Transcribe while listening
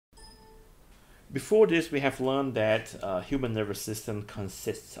Before this, we have learned that human nervous system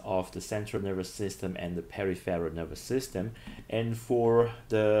consists of the central nervous system and the peripheral nervous system. And for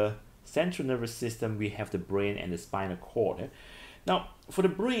the central nervous system, we have the brain and the spinal cord. Now, for the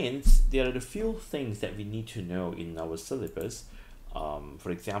brains, there are a few things that we need to know in our syllabus.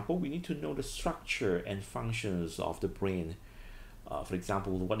 For example, we need to know the structure and functions of the brain. For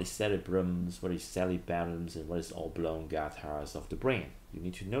example, what is cerebrum, what is cerebellum, and what is oblongatas of the brain. You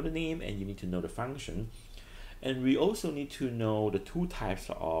need to know the name and you need to know the function. And we also need to know the two types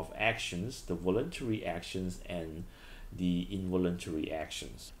of actions, the voluntary actions and the involuntary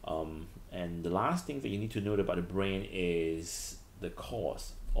actions. And the last thing that you need to know about the brain is the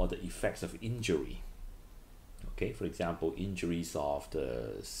cause or the effects of injury. Okay, for example, injuries of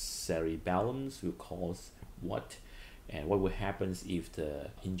the cerebellum will cause what? And what will happen if the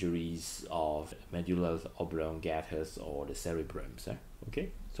injuries of medulla oblongata or the cerebrum?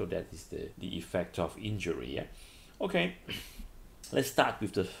 Okay, so that is the effect of injury. Yeah? Okay, let's start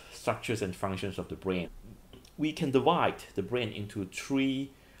with the structures and functions of the brain. We can divide the brain into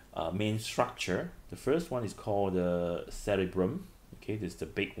three main structure. The first one is called the cerebrum. Okay, this is the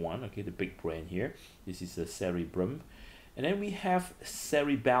big one. Okay, the big brain here. This is the cerebrum. And then we have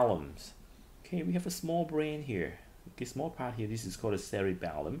cerebellums. Okay, we have a small brain here. Okay, small part here. This is called a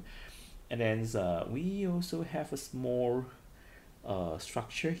cerebellum. And then we also have a small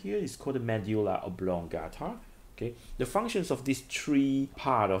structure here. It's called the medulla oblongata. Okay, the functions of these three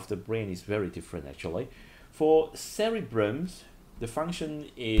part of the brain is very different actually. For cerebrums, the function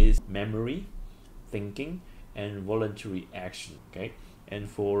is memory, thinking, and voluntary action. Okay, and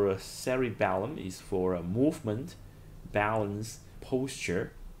for cerebellum is for movement, balance,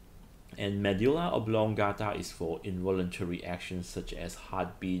 posture. And medulla oblongata is for involuntary actions such as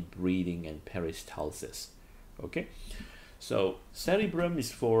heartbeat, breathing, and peristalsis. Okay, so cerebrum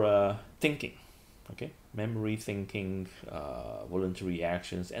is for thinking. Okay, memory, thinking, voluntary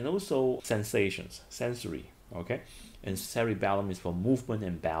actions, and also sensations, sensory. Okay, and cerebellum is for movement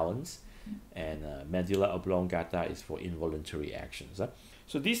and balance, and medulla oblongata is for involuntary actions.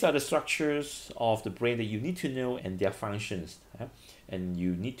 So these are the structures of the brain that you need to know and their functions. And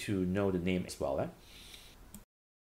you need to know the name as well.